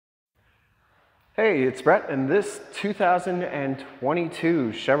Hey, it's Brett, and this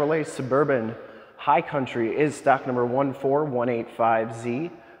 2022 Chevrolet Suburban High Country is stock number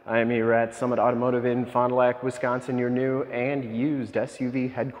 14185Z. I am here at Summit Automotive in Fond du Lac, Wisconsin, your new and used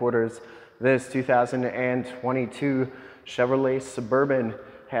SUV headquarters. This 2022 Chevrolet Suburban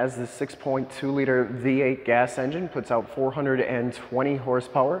has the 6.2-liter V8 gas engine, puts out 420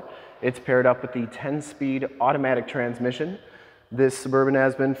 horsepower. It's paired up with the 10-speed automatic transmission. This Suburban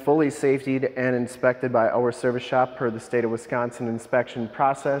has been fully safetied and inspected by our service shop per the state of Wisconsin inspection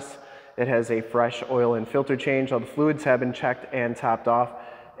process. It has a fresh oil and filter change. All the fluids have been checked and topped off,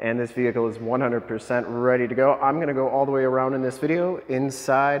 and this vehicle is 100% ready to go. I'm gonna go all the way around in this video,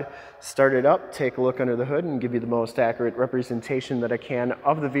 inside, start it up, take a look under the hood, and give you the most accurate representation that I can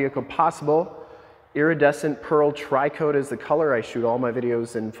of the vehicle possible. Iridescent Pearl Tri-Coat is the color. I shoot all my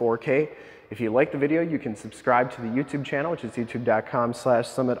videos in 4K. If you like the video, you can subscribe to the YouTube channel, which is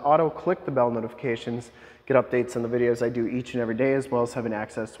youtube.com/summitauto. Click the bell notifications, get updates on the videos I do each and every day, as well as having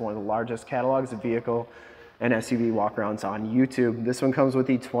access to one of the largest catalogs of vehicle and SUV walkarounds on YouTube. This one comes with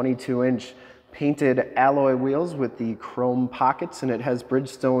the 22-inch painted alloy wheels with the chrome pockets, and it has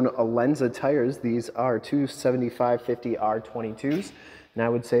Bridgestone Alenza tires. These are 275/50 R22s, and I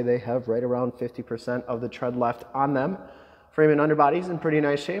would say they have right around 50% of the tread left on them. Frame and underbody's in pretty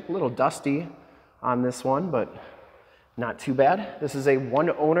nice shape. A little dusty on this one, but not too bad. This is a one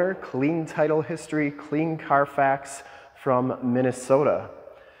owner, clean title history, clean CARFAX from Minnesota.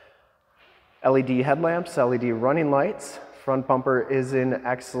 LED headlamps, LED running lights. Front bumper is in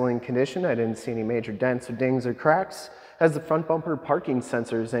excellent condition. I didn't see any major dents or dings or cracks. Has the front bumper parking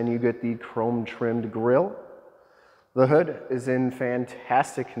sensors, and you get the chrome trimmed grille. The hood is in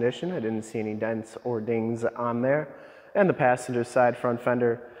fantastic condition. I didn't see any dents or dings on there. And the passenger side front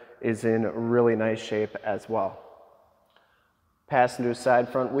fender is in really nice shape as well. Passenger side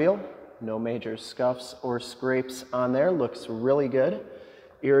front wheel, no major scuffs or scrapes on there. Looks really good.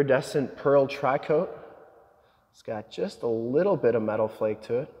 Iridescent Pearl Tri-Coat. It's got just a little bit of metal flake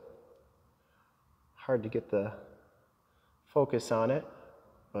to it. Hard to get the focus on it,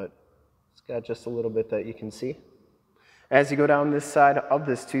 but it's got just a little bit that you can see. As you go down this side of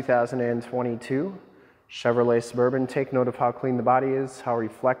this 2022 Chevrolet Suburban, take note of how clean the body is, how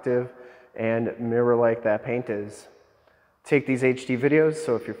reflective and mirror-like that paint is. Take these HD videos,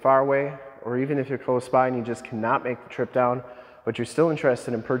 so if you're far away, or even if you're close by and you just cannot make the trip down, but you're still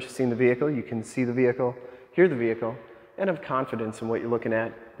interested in purchasing the vehicle, you can see the vehicle, hear the vehicle, and have confidence in what you're looking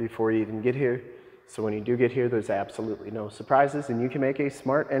at before you even get here. So when you do get here, there's absolutely no surprises, and you can make a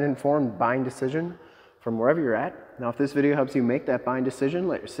smart and informed buying decision from wherever you're at. Now, if this video helps you make that buying decision,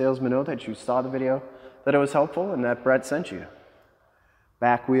 let your salesman know that you saw the video, that it was helpful, and that Brett sent you.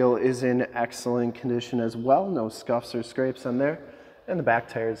 Back wheel is in excellent condition as well. No scuffs or scrapes on there. And the back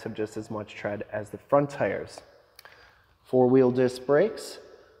tires have just as much tread as the front tires. Four-wheel disc brakes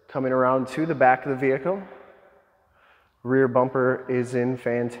coming around to the back of the vehicle. Rear bumper is in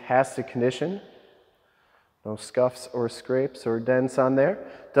fantastic condition. No scuffs or scrapes or dents on there.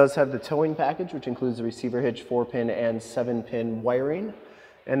 Does have the towing package, which includes the receiver hitch, 4-pin and 7-pin wiring.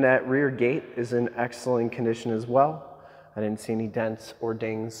 And that rear gate is in excellent condition as well. I didn't see any dents or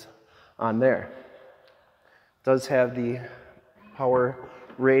dings on there. Does have the power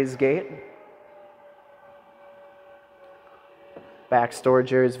raise gate. Back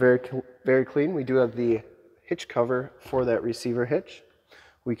storage area is very clean. We do have the hitch cover for that receiver hitch.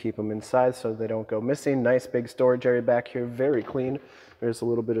 We keep them inside so they don't go missing. Nice big storage area back here, very clean. There's a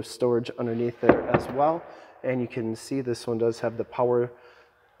little bit of storage underneath there as well. And you can see this one does have the power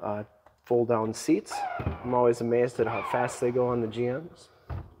fold-down seats. I'm always amazed at how fast they go on the GMs.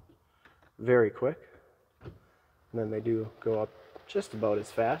 Very quick. And then they do go up just about as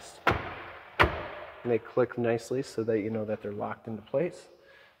fast. And they click nicely so that you know that they're locked into place.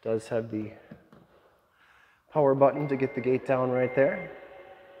 Does have the power button to get the gate down right there.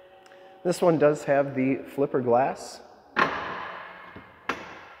 This one does have the flipper glass,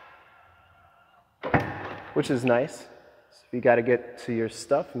 which is nice. So if you got to get to your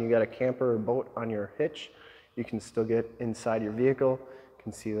stuff and you got a camper or boat on your hitch, you can still get inside your vehicle. You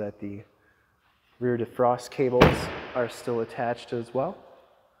can see that the rear defrost cables are still attached as well.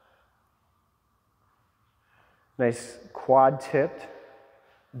 Nice quad-tipped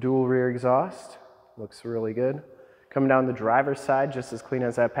dual rear exhaust. Looks really good. Coming down the driver's side, just as clean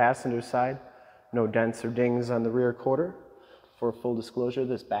as that passenger side. No dents or dings on the rear quarter. For full disclosure,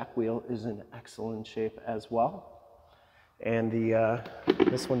 this back wheel is in excellent shape as well. And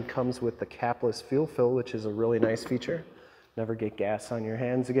this one comes with the Capless fuel fill, which is a really nice feature. Never get gas on your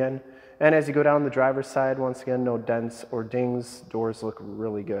hands again. And as you go down the driver's side, once again, no dents or dings. Doors look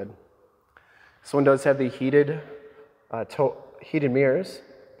really good. This one does have the heated mirrors,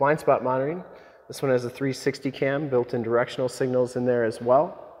 blind spot monitoring. This one has a 360 cam, built-in directional signals in there as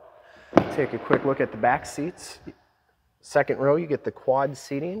well. Take a quick look at the back seats. Second row, you get the quad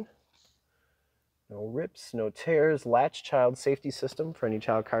seating. No rips, no tears. Latch child safety system for any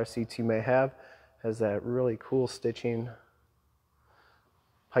child car seats you may have. Has that really cool stitching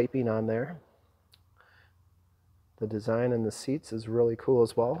piping on there. The design in the seats is really cool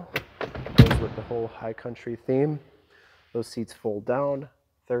as well. Goes with the whole high country theme. Those seats fold down.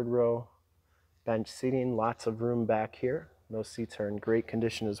 Third row, bench seating, lots of room back here. Those seats are in great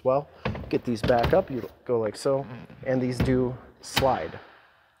condition as well. Get these back up, you go like so, and these do slide.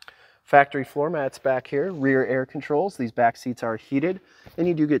 Factory floor mats back here, rear air controls. These back seats are heated, and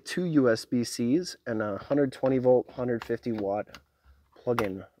you do get 2 USB-Cs and a 120 volt, 150 watt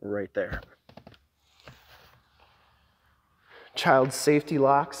plug-in right there. Child safety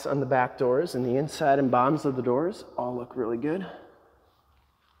locks on the back doors, and the inside and bottoms of the doors all look really good.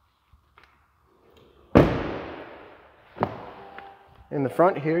 In the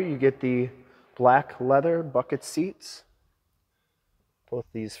front here, you get the black leather bucket seats. Both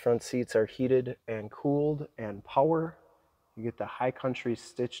these front seats are heated and cooled and power. You get the high country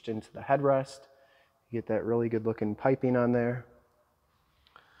stitched into the headrest. You get that really good looking piping on there.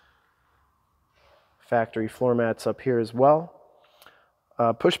 Factory floor mats up here as well.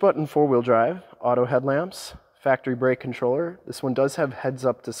 Push button 4-wheel drive, auto headlamps, factory brake controller. This one does have heads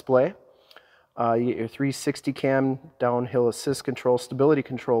up display. You get your 360 cam, downhill assist control, stability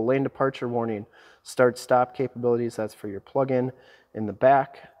control, lane departure warning, start stop capabilities. That's for your plug-in in the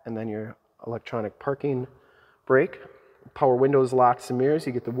back, and then your electronic parking brake. Power windows, locks, and mirrors.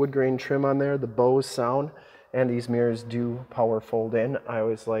 You get the Woodgrain trim on there, the Bose sound, and these mirrors do power fold in. I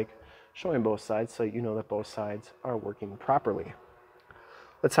always like showing both sides so you know that both sides are working properly.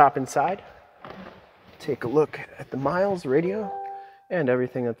 Let's hop inside, take a look at the miles, radio, and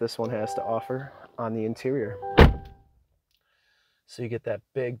everything that this one has to offer on the interior. So you get that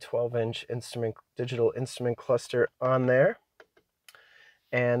big 12-inch digital instrument cluster on there.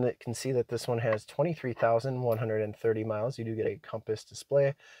 And you can see that this one has 23,130 miles. You do get a compass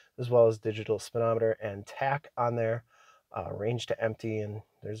display, as well as digital speedometer and tach on there, range to empty, and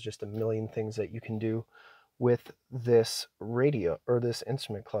there's just a million things that you can do with this radio, or this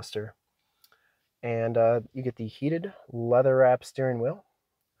instrument cluster. And you get the heated leather-wrapped steering wheel,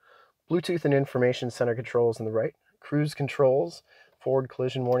 Bluetooth and information center controls on the right, cruise controls, forward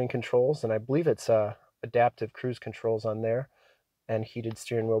collision warning controls, and I believe it's adaptive cruise controls on there, and heated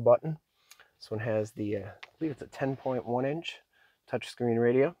steering wheel button. This one has the, I believe it's a 10.1-inch touchscreen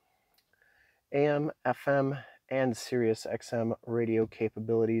radio, AM, FM, and Sirius XM radio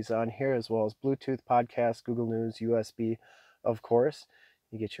capabilities on here, as well as Bluetooth, podcast, Google News, USB, of course.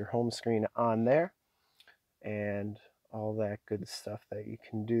 You get your home screen on there, and all that good stuff that you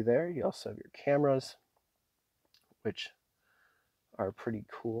can do there. You also have your cameras, which are pretty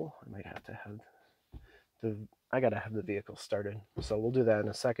cool. I might have to have I gotta have the vehicle started, so we'll do that in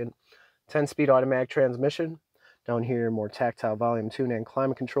a second. 10-speed automatic transmission. Down here, more tactile volume tune and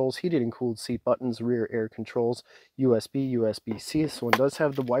climate controls, heated and cooled seat buttons, rear air controls, USB, USB-C. This one does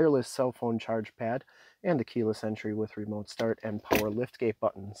have the wireless cell phone charge pad and the keyless entry with remote start and power liftgate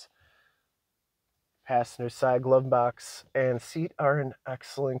buttons. Passenger side glove box and seat are in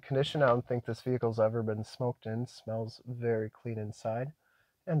excellent condition. I don't think this vehicle's ever been smoked in. Smells very clean inside.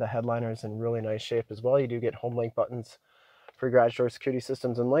 And the headliner is in really nice shape as well. You do get Homelink buttons for garage door security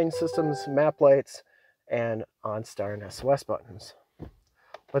systems and lane systems, map lights, and OnStar and SOS buttons.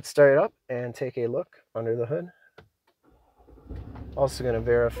 Let's start it up and take a look under the hood. Also going to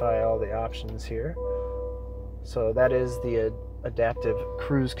verify all the options here. So that is the adaptive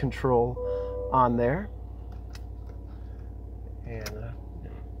cruise control on there. And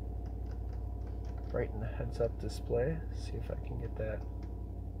brighten the heads-up display. See if I can get that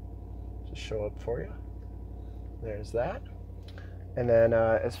to show up for you. There's that. And then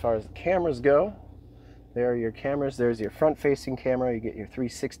as far as the cameras go, there are your cameras. There's your front-facing camera. You get your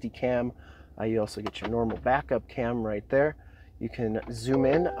 360 cam. You also get your normal backup cam right there. You can zoom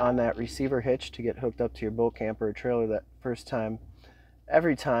in on that receiver hitch to get hooked up to your boat, camper, or trailer that first time,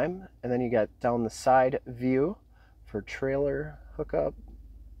 every time. And then you got down the side view for trailer hookup,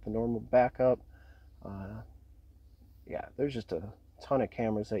 the normal backup. Yeah, there's just a ton of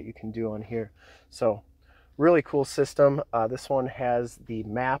cameras that you can do on here. So really cool system. This one has the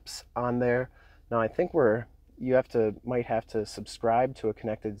maps on there. Now I think you might have to subscribe to a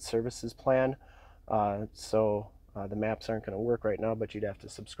connected services plan. So the maps aren't going to work right now, but you'd have to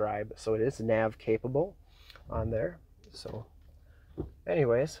subscribe. So it is nav capable on there. So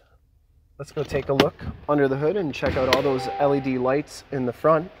anyways, Let's go take a look under the hood and check out all those LED lights in the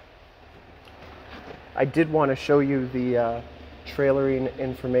front. I did want to show you the trailering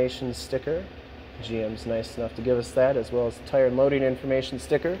information sticker. GM's nice enough to give us that, as well as the tire and loading information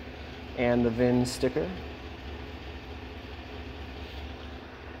sticker and the VIN sticker.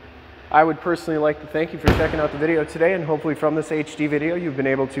 I would personally like to thank you for checking out the video today, and hopefully from this HD video you've been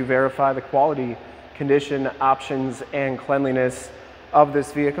able to verify the quality, condition, options, and cleanliness of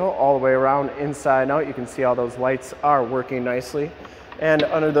this vehicle all the way around, inside and out. You can see all those lights are working nicely. And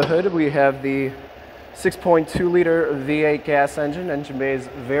under the hood we have the 6.2 liter V8 gas engine. Engine bay is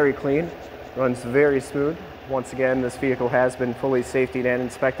very clean, runs very smooth. Once again, this vehicle has been fully safetied and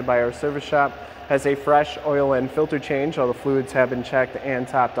inspected by our service shop. Has a fresh oil and filter change. All the fluids have been checked and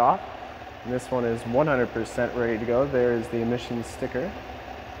topped off. And this one is 100% ready to go. There is the emissions sticker.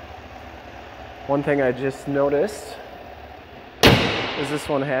 One thing I just noticed is this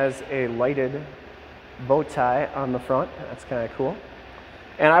one has a lighted bow tie on the front. That's kind of cool.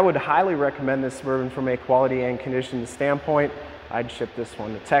 And I would highly recommend this Suburban from a quality and condition standpoint. I'd ship this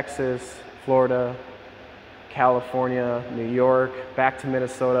one to Texas, Florida, California, New York, back to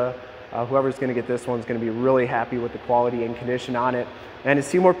Minnesota. Whoever's going to get this one is going to be really happy with the quality and condition on it. And to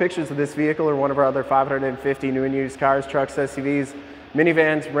see more pictures of this vehicle or one of our other 550 new and used cars, trucks, SUVs,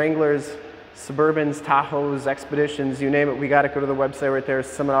 minivans, Wranglers, Suburbans, Tahoes, Expeditions, you name it, we got to go to the website right there,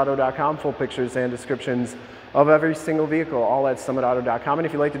 summitauto.com. Full pictures and descriptions of every single vehicle, all at summitauto.com. And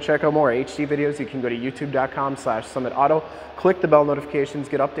if you'd like to check out more HD videos, you can go to youtube.com/summitauto. Click the bell notifications,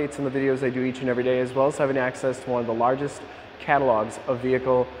 get updates on the videos I do each and every day, as well as having access to one of the largest catalogs of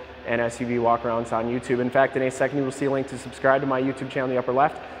vehicle and SUV walkarounds on YouTube. In fact, in a second you will see a link to subscribe to my YouTube channel in the upper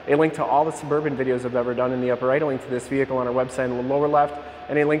left, a link to all the Suburban videos I've ever done in the upper right, a link to this vehicle on our website in the lower left,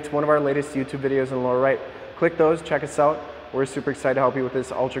 and a link to one of our latest YouTube videos in the lower right. Click those, check us out. We're super excited to help you with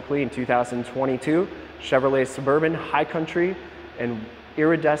this ultra clean 2022 Chevrolet Suburban High Country and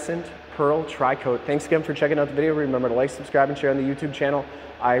Iridescent Pearl Tri-Coat. Thanks again for checking out the video. Remember to like, subscribe, and share on the YouTube channel.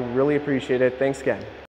 I really appreciate it. Thanks again.